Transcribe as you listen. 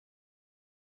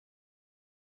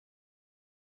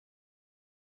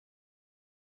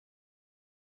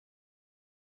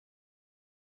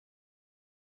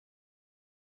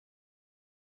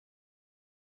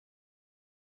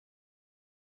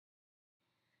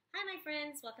Hi my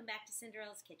friends, welcome back to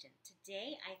Cinderella's Kitchen.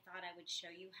 Today I thought I would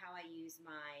show you how I use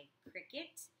my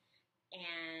Cricut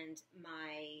and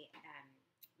my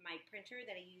printer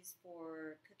that I use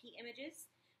for cookie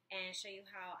images, and show you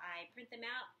how I print them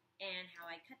out and how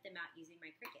I cut them out using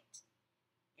my Cricut.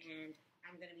 And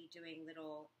I'm going to be doing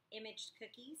little imaged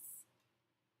cookies,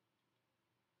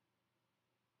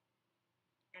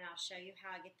 and I'll show you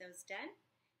how I get those done.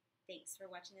 Thanks for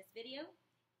watching this video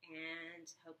and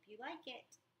hope you like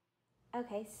it.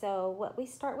 Okay, so what we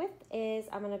start with is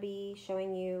I'm going to be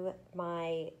showing you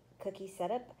my cookie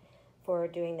setup for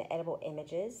doing the edible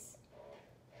images.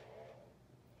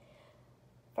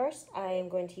 First, I am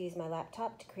going to use my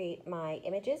laptop to create my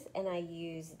images, and I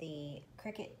use the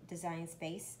Cricut Design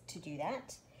Space to do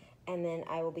that. And then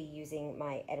I will be using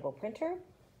my edible printer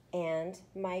and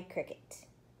my Cricut.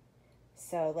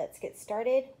 So let's get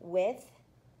started with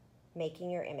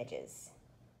making your images.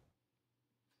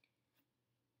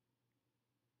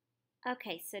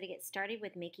 Okay, so to get started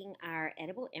with making our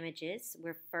edible images,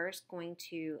 we're first going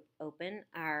to open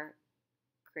our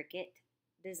Cricut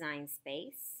Design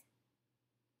Space,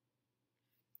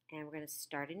 and we're going to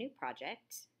start a new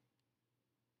project.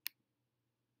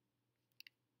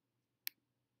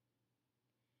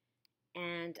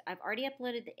 And I've already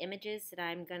uploaded the images that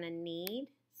I'm going to need,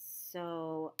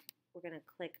 so we're going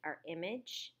to click our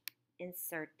image,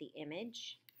 insert the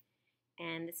image,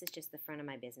 and this is just the front of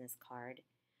my business card.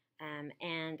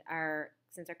 And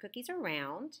since our cookies are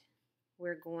round,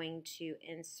 we're going to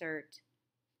insert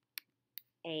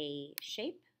a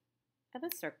shape of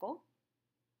a circle,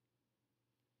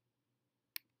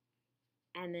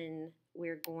 and then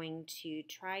we're going to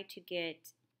try to get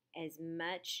as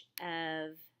much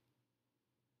of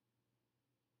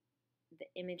the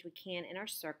image we can in our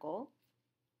circle.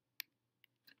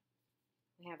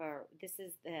 We have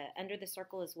under the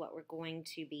circle is what we're going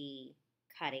to be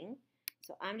cutting.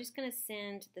 So I'm just going to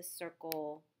send the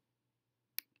circle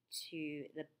to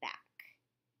the back,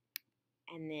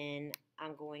 and then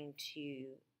I'm going to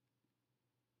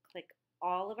click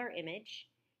all of our image,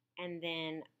 and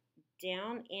then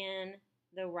down in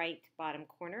the right bottom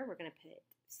corner we're going to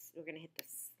hit the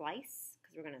slice,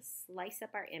 because we're going to slice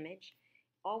up our image.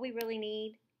 All we really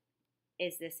need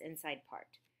is this inside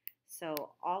part.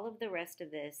 So all of the rest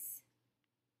of this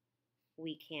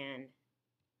we can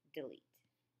delete.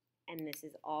 And this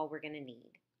is all we're going to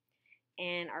need.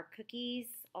 And our cookies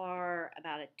are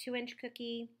about a 2-inch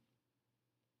cookie.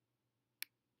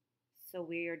 So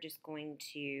we are just going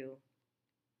to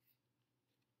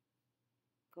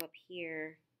go up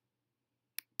here.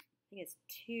 I think it's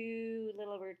a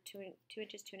little over 2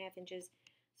 inches, 2.5 inches.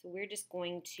 So we're just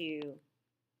going to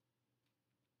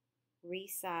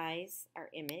resize our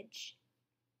image.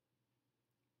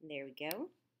 There we go.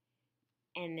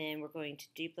 And then we're going to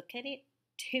duplicate it.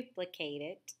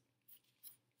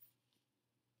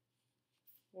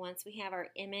 Once we have our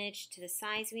image to the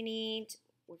size we need,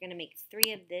 we're going to make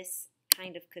 3 of this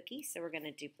kind of cookie, so we're going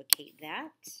to duplicate that.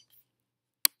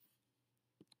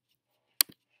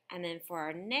 And then for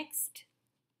our next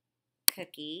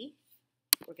cookie,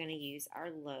 we're going to use our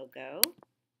logo.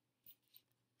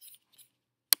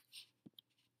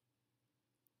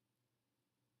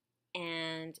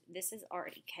 And this is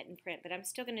already cut and print, but I'm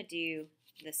still going to do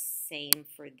the same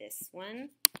for this one.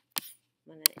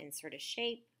 I'm going to insert a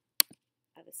shape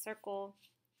of a circle.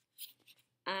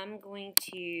 I'm going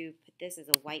to put this as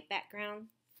a white background,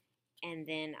 and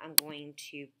then I'm going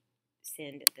to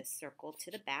send the circle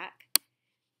to the back.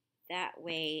 That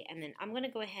way, and then I'm going to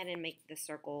go ahead and make the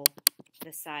circle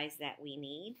the size that we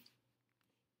need.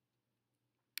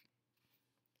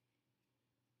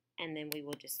 And then we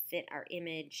will just fit our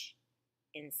image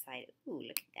inside. Ooh,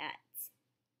 look at that.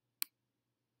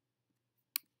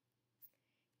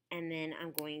 And then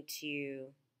I'm going to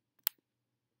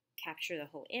capture the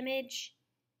whole image,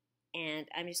 and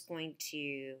I'm just going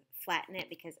to flatten it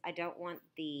because I don't want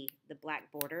the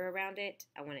black border around it.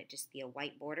 I want it just to be a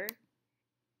white border.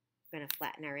 I'm going to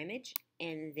flatten our image,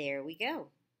 and there we go.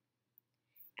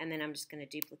 And then I'm just going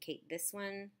to duplicate this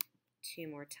one 2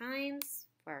 more times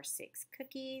for our 6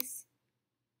 cookies.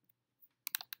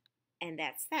 And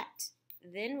that's that.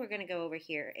 Then we're going to go over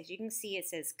here. As you can see, it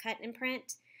says cut and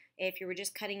print. If you were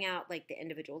just cutting out like the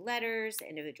individual letters, the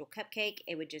individual cupcake,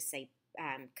 it would just say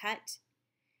cut.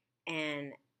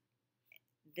 And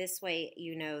this way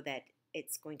you know that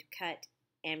it's going to cut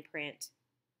and print.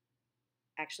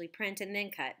 Actually print and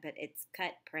then cut, but it's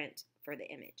cut, print for the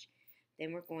image.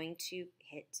 Then we're going to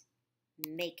hit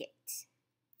make it.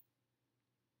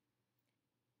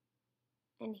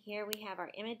 And here we have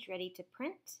our image ready to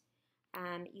print.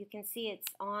 You can see it's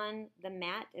on the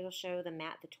mat. It'll show the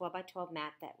mat, the 12 by 12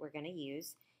 mat that we're going to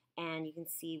use. And you can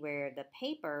see where the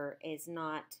paper is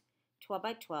not 12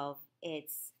 by 12.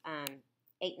 It's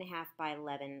 8.5 by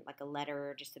 11, like a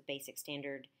letter, just a basic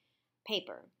standard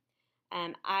paper.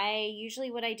 I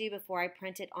usually what I do before I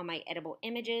print it on my edible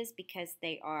images, because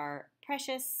they are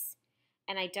precious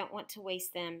and I don't want to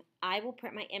waste them, I will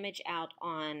print my image out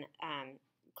on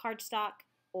cardstock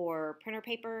or printer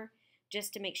paper,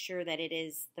 just to make sure that it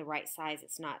is the right size.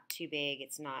 It's not too big,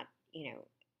 it's not,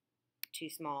 too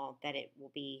small, that it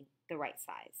will be the right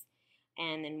size.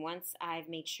 And then once I've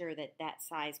made sure that that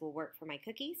size will work for my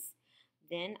cookies,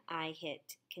 then I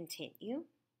hit continue.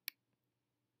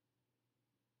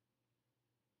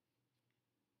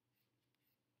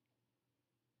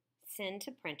 Send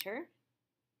to printer.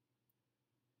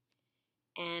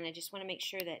 And I just want to make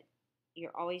sure that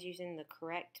you're always using the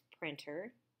correct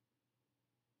printer.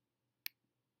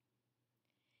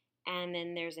 And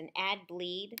then there's an add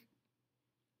bleed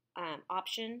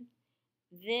option.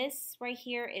 This right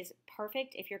here is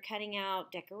perfect if you're cutting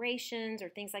out decorations or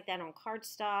things like that on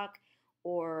cardstock,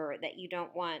 or that you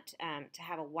don't want to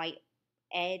have a white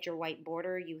edge or white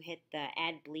border. You hit the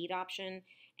add bleed option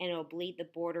and it'll bleed the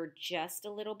border just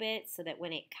a little bit, so that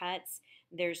when it cuts,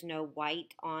 there's no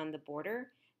white on the border.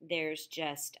 There's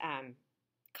just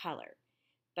color.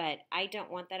 But I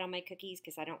don't want that on my cookies,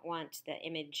 because I don't want the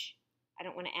image, I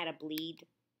don't want to add a bleed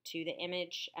to the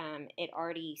image. It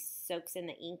already soaks in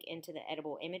the ink into the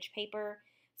edible image paper,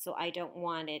 so I don't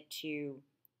want it to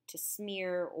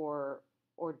smear or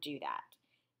do that.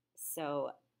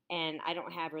 So, and I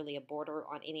don't have really a border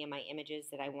on any of my images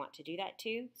that I want to do that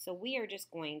to, so we are just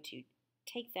going to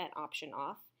take that option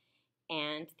off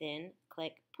and then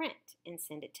click print and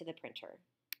send it to the printer.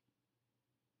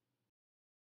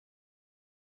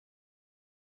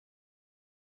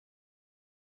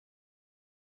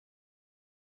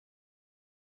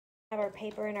 Have our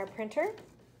paper in our printer.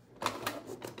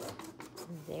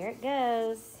 There it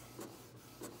goes.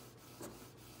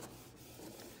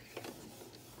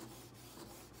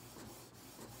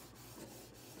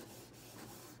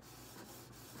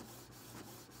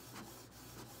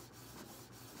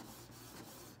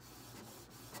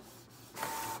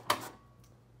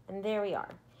 And there we are.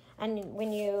 And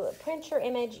when you print your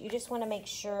image, you just want to make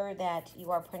sure that you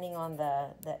are printing on the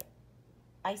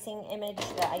icing image,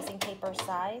 the icing paper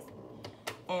size,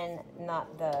 and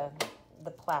not the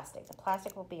plastic. The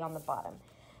plastic will be on the bottom.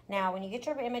 Now, when you get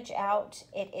your image out,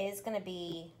 it is going to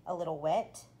be a little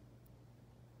wet.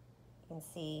 You can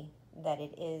see that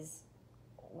it is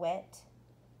wet.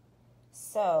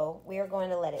 So we are going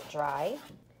to let it dry.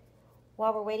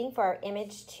 While we're waiting for our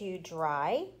image to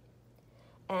dry,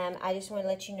 I just want to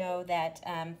let you know that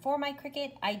for my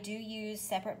Cricut, I do use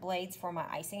separate blades for my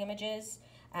icing images.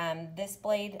 This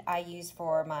blade I use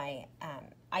for my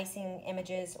icing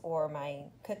images or my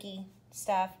cookie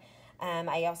stuff.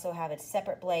 I also have a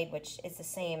separate blade, which is the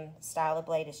same style of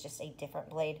blade. It's just a different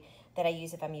blade that I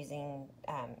use if I'm using,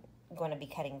 going to be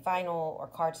cutting vinyl or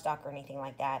cardstock or anything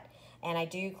like that. And I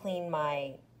do clean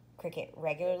my Cricut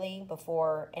regularly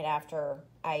before and after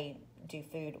I do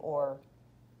food or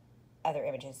other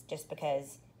images, just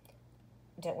because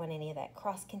I don't want any of that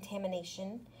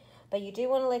cross-contamination. But you do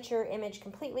want to let your image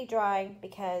completely dry,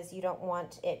 because you don't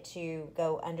want it to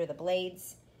go under the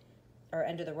blades or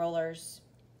under the rollers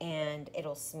and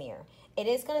it'll smear. It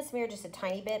is going to smear just a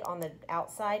tiny bit on the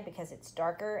outside because it's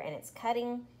darker and it's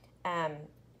cutting,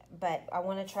 but I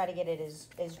want to try to get it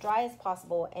as dry as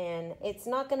possible, and it's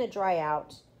not going to dry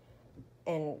out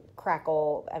and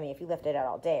crackle. I mean, if you left it out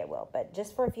all day, it will, but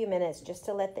just for a few minutes, just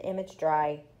to let the image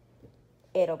dry,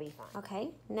 it'll be fine.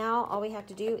 Okay, now all we have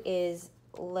to do is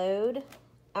load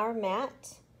our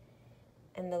mat,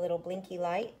 and the little blinky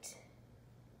light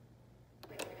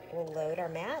will load our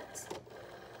mat.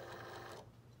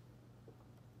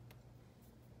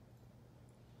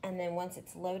 And then once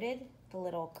it's loaded, the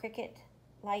little Cricut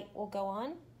light will go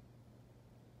on,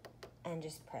 and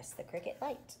just press the Cricut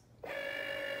light.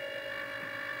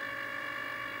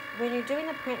 When you're doing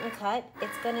a print and cut,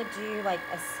 it's going to do like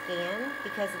a scan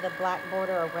because of the black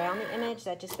border around the image.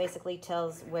 That just basically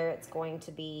tells where it's going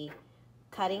to be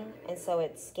cutting, and so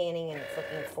it's scanning and it's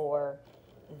looking for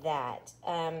that.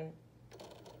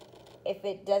 If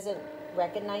it doesn't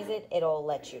recognize it, it'll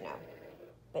let you know.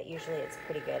 But usually it's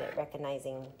pretty good at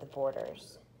recognizing the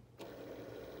borders.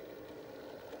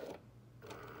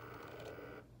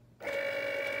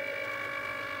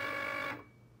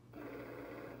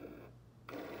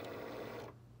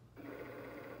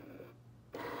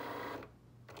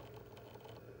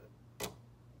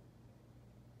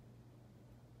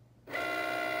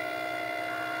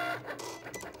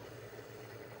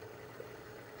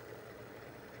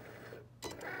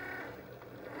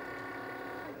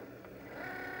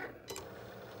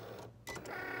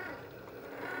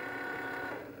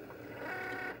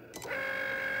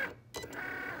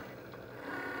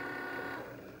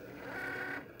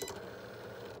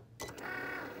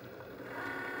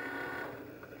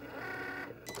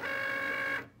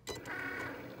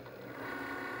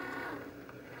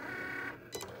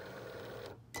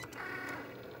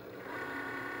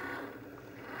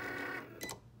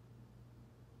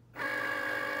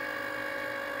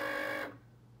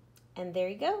 And there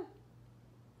you go.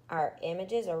 Our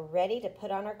images are ready to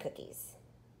put on our cookies.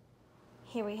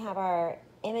 Here we have our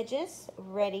images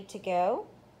ready to go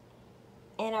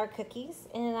and our cookies.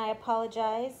 And I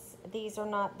apologize, these are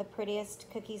not the prettiest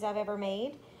cookies I've ever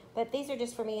made, but these are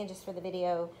just for me and just for the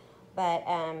video. But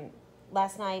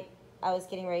last night I was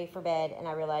getting ready for bed and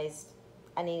I realized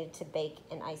I needed to bake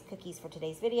and ice cookies for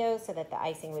today's video so that the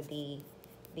icing would be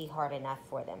hard enough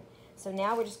for them. So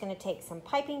now we're just going to take some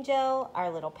piping gel,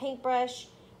 our little paintbrush,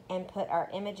 and put our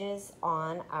images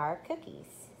on our cookies.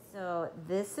 So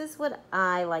this is what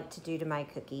I like to do to my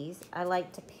cookies. I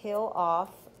like to peel off,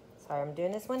 sorry I'm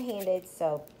doing this one-handed,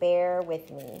 so bear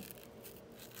with me.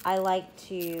 I like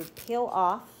to peel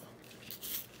off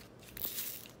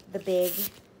the big,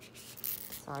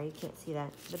 sorry you can't see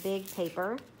that, the big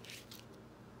paper.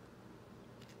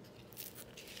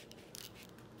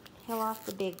 Peel off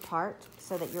the big part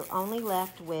so that you're only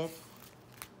left with,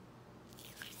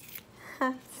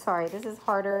 sorry, this is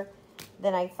harder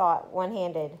than I thought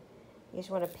one-handed. You just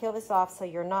want to peel this off so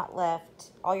you're not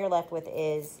left, all you're left with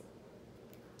is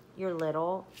your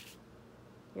little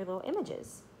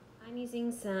images. I'm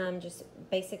using some just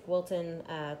basic Wilton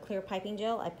clear piping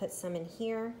gel. I put some in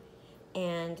here,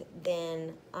 and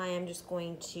then I am just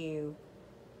going to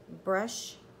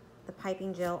brush the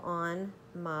piping gel on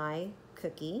my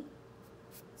cookie.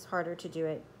 It's harder to do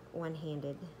it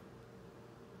one-handed.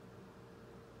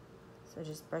 So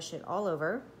just brush it all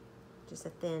over, just a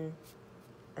thin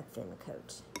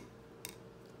coat.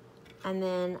 And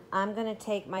then I'm gonna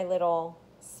take my little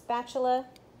spatula,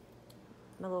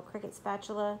 my little Cricut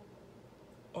spatula,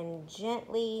 and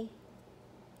gently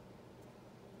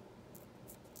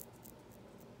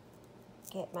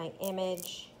get my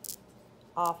image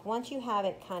off. Once you have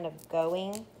it kind of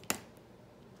going,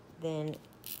 then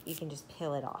you can just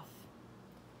peel it off.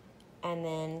 And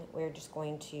then we're just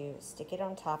going to stick it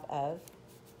on top of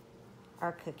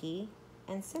our cookie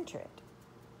and center it.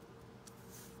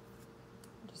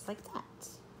 Just like that.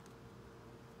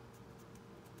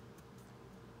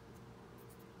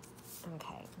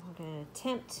 Okay, we're going to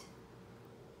attempt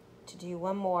to do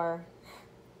one more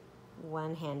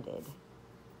one-handed.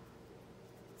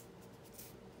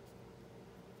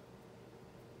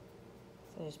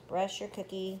 So just brush your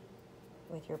cookie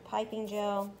with your piping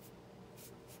gel.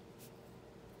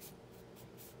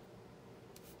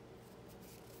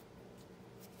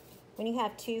 When you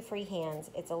have two free hands,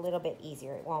 it's a little bit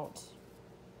easier. It won't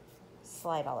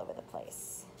slide all over the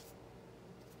place.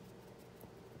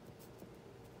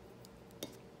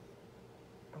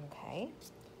 Okay,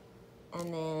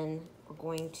 and then we're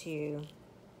going to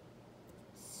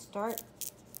start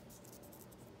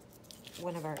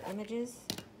one of our images,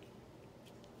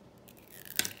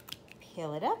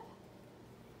 peel it up,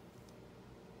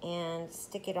 and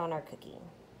stick it on our cookie.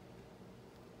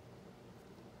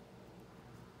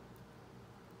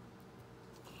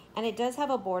 And it does have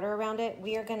a border around it.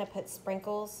 We are going to put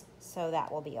sprinkles, so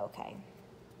that will be okay.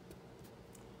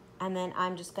 And then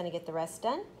I'm just going to get the rest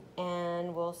done,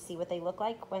 and we'll see what they look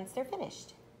like once they're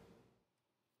finished.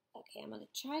 Okay, I'm going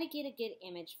to try to get a good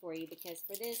image for you because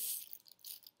for this,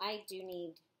 I do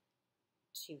need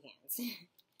two hands.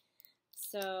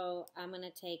 So I'm going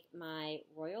to take my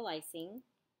royal icing,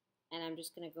 and I'm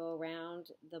just going to go around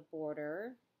the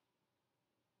border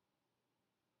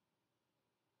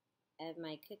of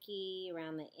my cookie,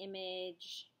 around the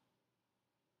image,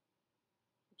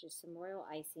 just some royal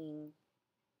icing,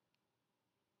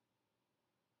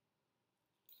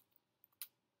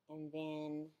 and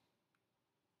then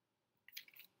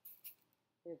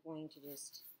we're going to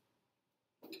just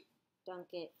dunk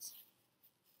it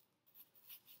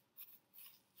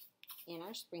in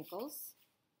our sprinkles.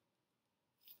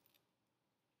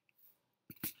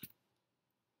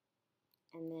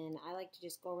 And then I like to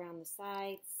just go around the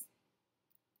sides.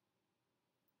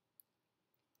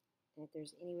 And if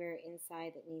there's anywhere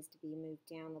inside that needs to be moved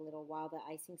down a little while the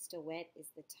icing's still wet,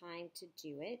 is the time to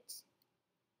do it.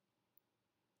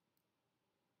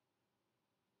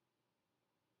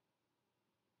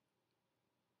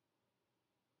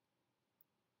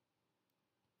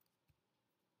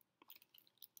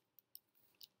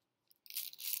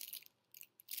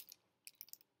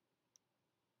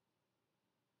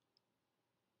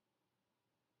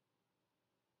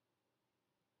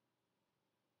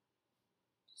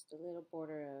 Just a little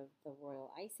border of the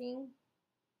royal icing.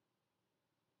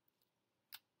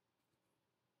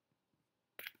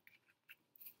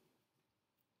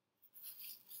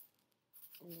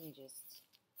 And then just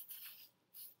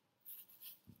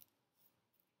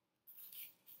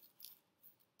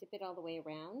dip it all the way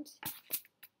around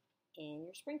in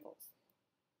your sprinkles.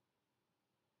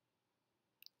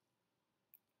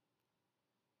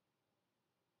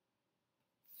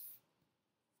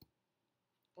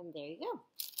 And there you go.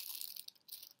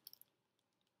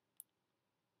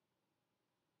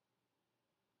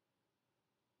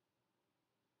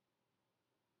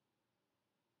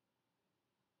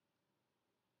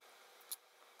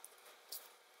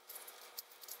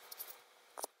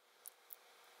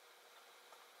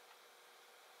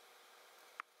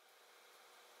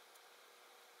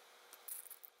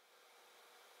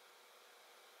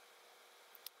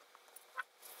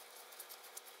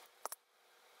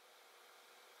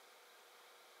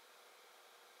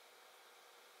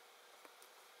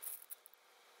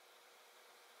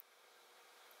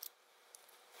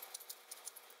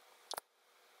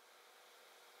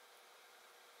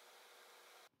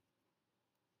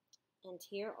 And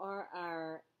here are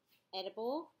our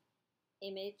edible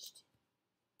imaged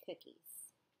cookies.